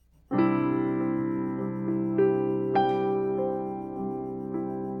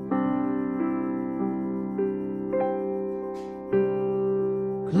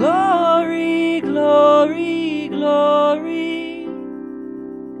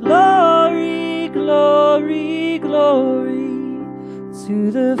glory, to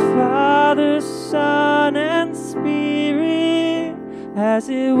the Father, Son, and Spirit, as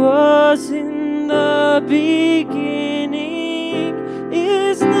it was in the beginning,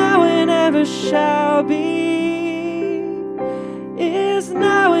 is now and ever shall be, is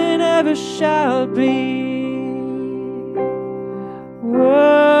now and ever shall be.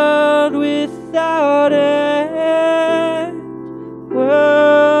 World without end,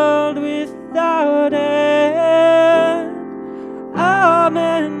 world without end.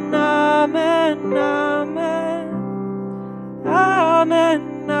 Amen, amen, amen.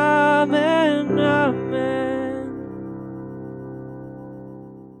 Amen, amen, amen.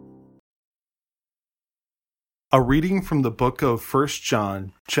 A reading from the book of 1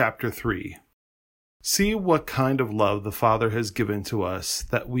 John, chapter 3. See what kind of love the Father has given to us,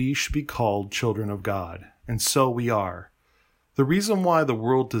 that we should be called children of God, and so we are. The reason why the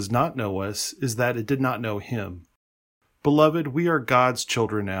world does not know us is that it did not know Him. Beloved, we are God's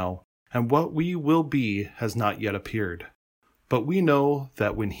children now, and what we will be has not yet appeared. But we know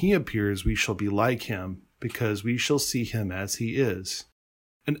that when He appears, we shall be like Him, because we shall see Him as He is.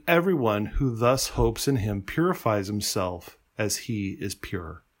 And everyone who thus hopes in Him purifies himself as He is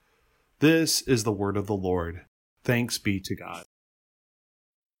pure. This is the word of the Lord. Thanks be to God.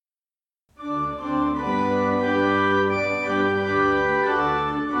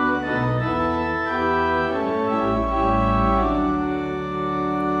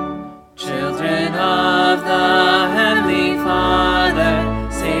 Children of the Heavenly Father,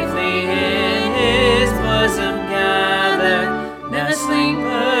 safely in His bosom gather, nestling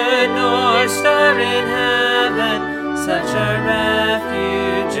bird nor star in heaven, such a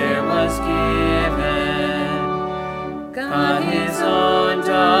refuge ere was given. God His own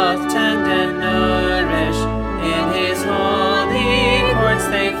doth tend and nourish, in His holy courts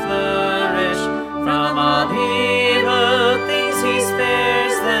they flourish. From all evil things He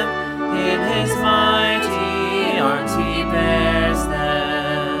spares them, in His mighty arms He bears them.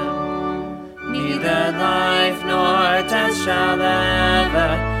 Neither life nor death shall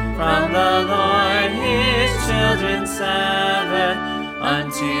ever from the Lord His children sever.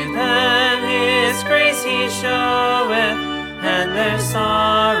 Unto them His grace He showeth, and their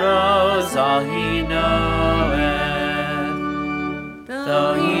sorrows all He knoweth.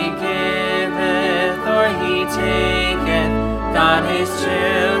 Though He giveth or He taketh, God His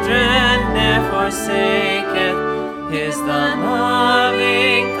children ne'er forsaketh. Is the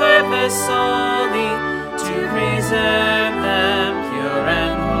loving purpose solely to preserve them pure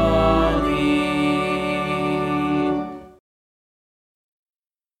and holy.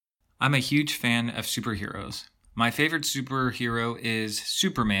 I'm a huge fan of superheroes. My favorite superhero is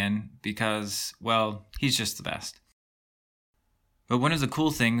Superman because, well, he's just the best. But one of the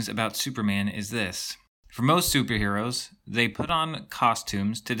cool things about Superman is this. For most superheroes, they put on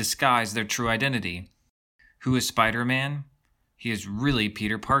costumes to disguise their true identity. Who is Spider-Man? He is really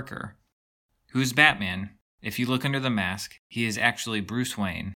Peter Parker. Who is Batman? If you look under the mask, he is actually Bruce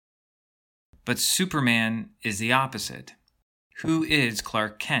Wayne. But Superman is the opposite. Who is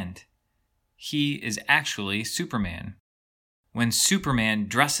Clark Kent? He is actually Superman. When Superman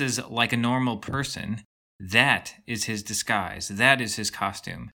dresses like a normal person, that is his disguise. That is his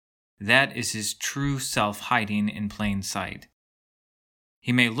costume. That is his true self hiding in plain sight.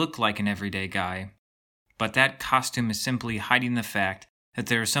 He may look like an everyday guy, but that costume is simply hiding the fact that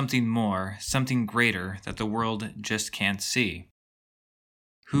there is something more, something greater that the world just can't see.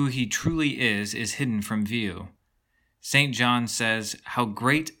 Who he truly is hidden from view. St. John says, "How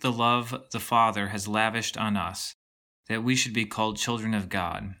great the love the Father has lavished on us, that we should be called children of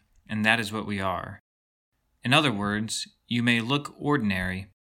God," and that is what we are. In other words, you may look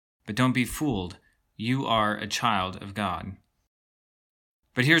ordinary, but don't be fooled, you are a child of God.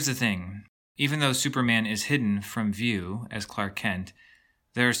 But here's the thing, even though Superman is hidden from view as Clark Kent,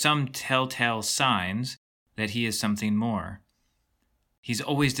 there are some telltale signs that he is something more. He's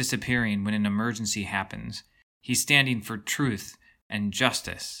always disappearing when an emergency happens. He's standing for truth and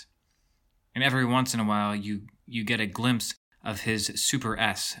justice. And every once in a while, you get a glimpse of his super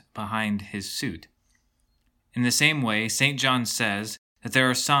S behind his suit. In the same way, St. John says that there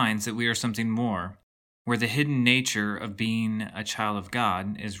are signs that we are something more, where the hidden nature of being a child of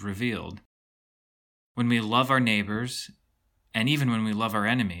God is revealed. When we love our neighbors, and even when we love our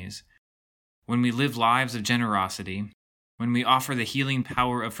enemies, when we live lives of generosity, when we offer the healing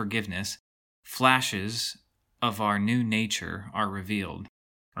power of forgiveness, flashes of our new nature are revealed,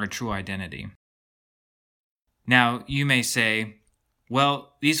 our true identity. Now, you may say,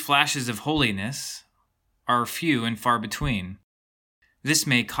 well, these flashes of holiness are few and far between. This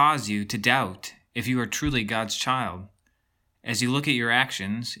may cause you to doubt if you are truly God's child. As you look at your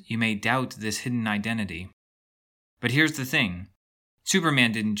actions, you may doubt this hidden identity. But here's the thing.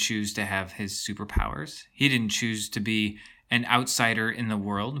 Superman didn't choose to have his superpowers. He didn't choose to be an outsider in the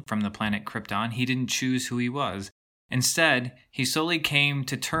world from the planet Krypton. He didn't choose who he was. Instead, he solely came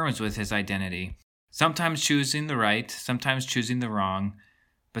to terms with his identity, sometimes choosing the right, sometimes choosing the wrong,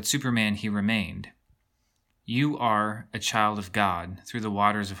 but Superman he remained. You are a child of God through the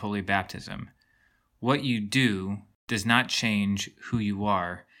waters of holy baptism. What you do does not change who you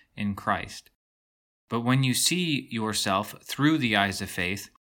are in Christ. But when you see yourself through the eyes of faith,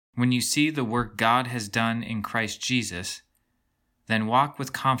 when you see the work God has done in Christ Jesus, then walk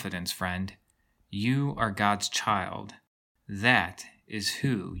with confidence, friend. You are God's child. That is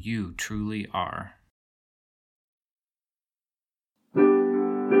who you truly are.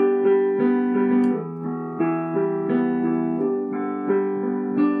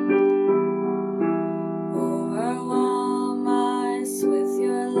 Overwhelm us with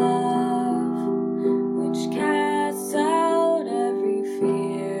your love, which casts out every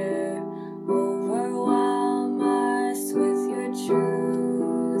fear. Overwhelm us with your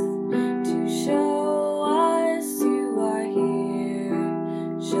truth, to show us you are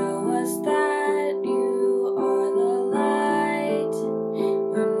here. Show us that you are the light,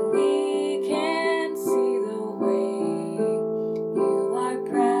 when we can't see the way. You are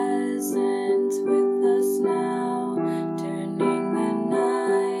present with us now, turning the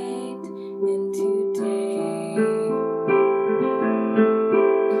night into day.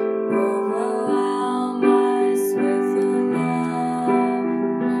 Overwhelm us with your love,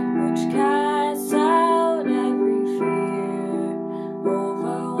 which casts out every fear.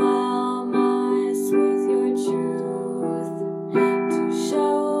 Overwhelm us with your truth, to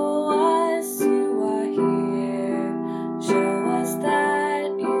show us you are here. Show us that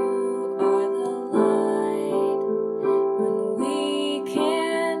you are the light, when we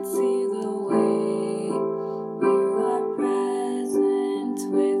can't see the way. You are present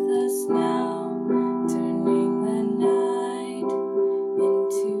with us now, turning the night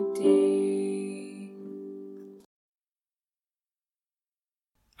into day.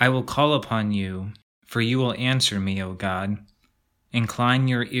 I will call upon you, for you will answer me, O God. Incline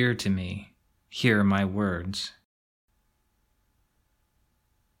your ear to me. Hear my words.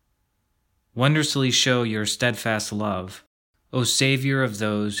 Wondrously show your steadfast love, O Savior of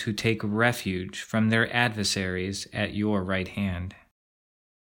those who take refuge from their adversaries at your right hand.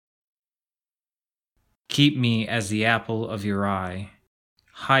 Keep me as the apple of your eye.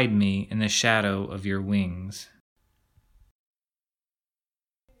 Hide me in the shadow of your wings.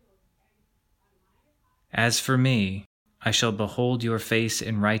 As for me, I shall behold your face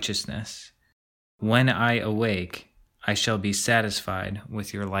in righteousness. When I awake, I shall be satisfied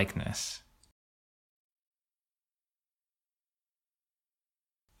with your likeness.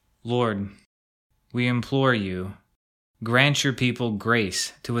 Lord, we implore you, grant your people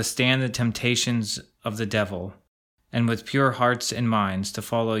grace to withstand the temptations of the devil, and with pure hearts and minds to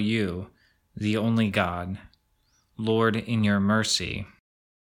follow you, the only God. Lord, in your mercy,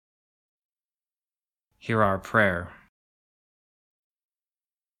 hear our prayer.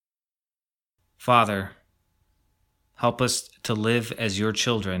 Father, help us to live as your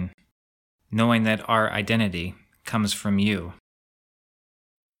children, knowing that our identity comes from you.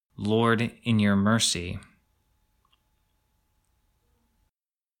 Lord, in your mercy,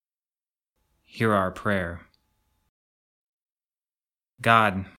 hear our prayer.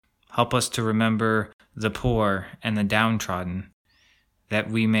 God, help us to remember the poor and the downtrodden, that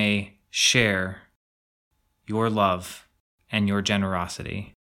we may share your love and your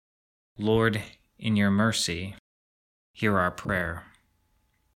generosity. Lord, in your mercy, hear our prayer.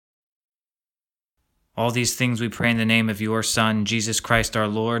 All these things we pray in the name of your Son, Jesus Christ our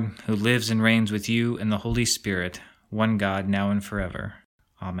Lord, who lives and reigns with you in the Holy Spirit, one God, now and forever.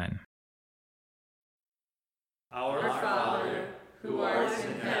 Amen. Our Father, who art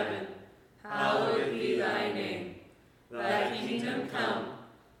in heaven, hallowed be thy name. Thy kingdom come,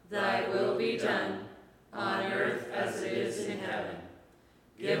 thy will be done, on earth as it is in heaven.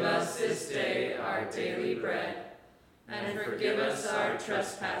 Give us this day our daily bread, and forgive us our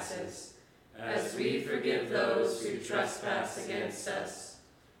trespasses, as we forgive those who trespass against us.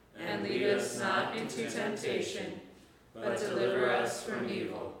 And lead us not into temptation, but deliver us from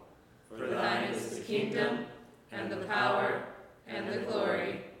evil. For thine is the kingdom, and the power, and the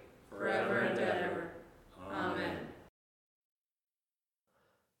glory, forever and ever. Amen.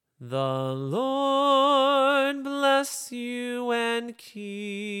 The Lord bless you and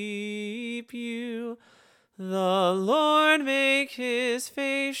keep you. The Lord make his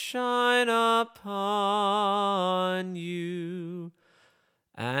face shine upon you,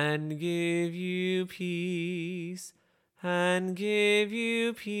 and give you peace, and give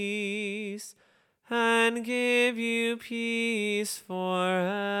you peace, and give you peace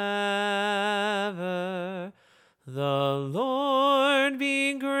forever. The Lord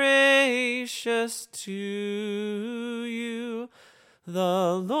be gracious to you.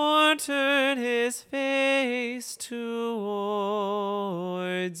 The Lord turn his face towards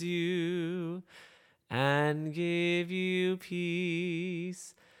you, and give you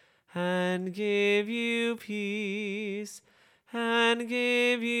peace, and give you peace, and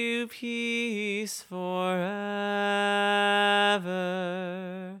give you peace forever,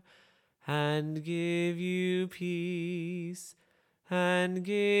 and give you peace, and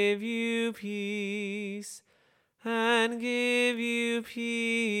give you peace, and give you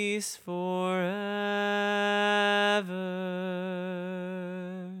peace forever.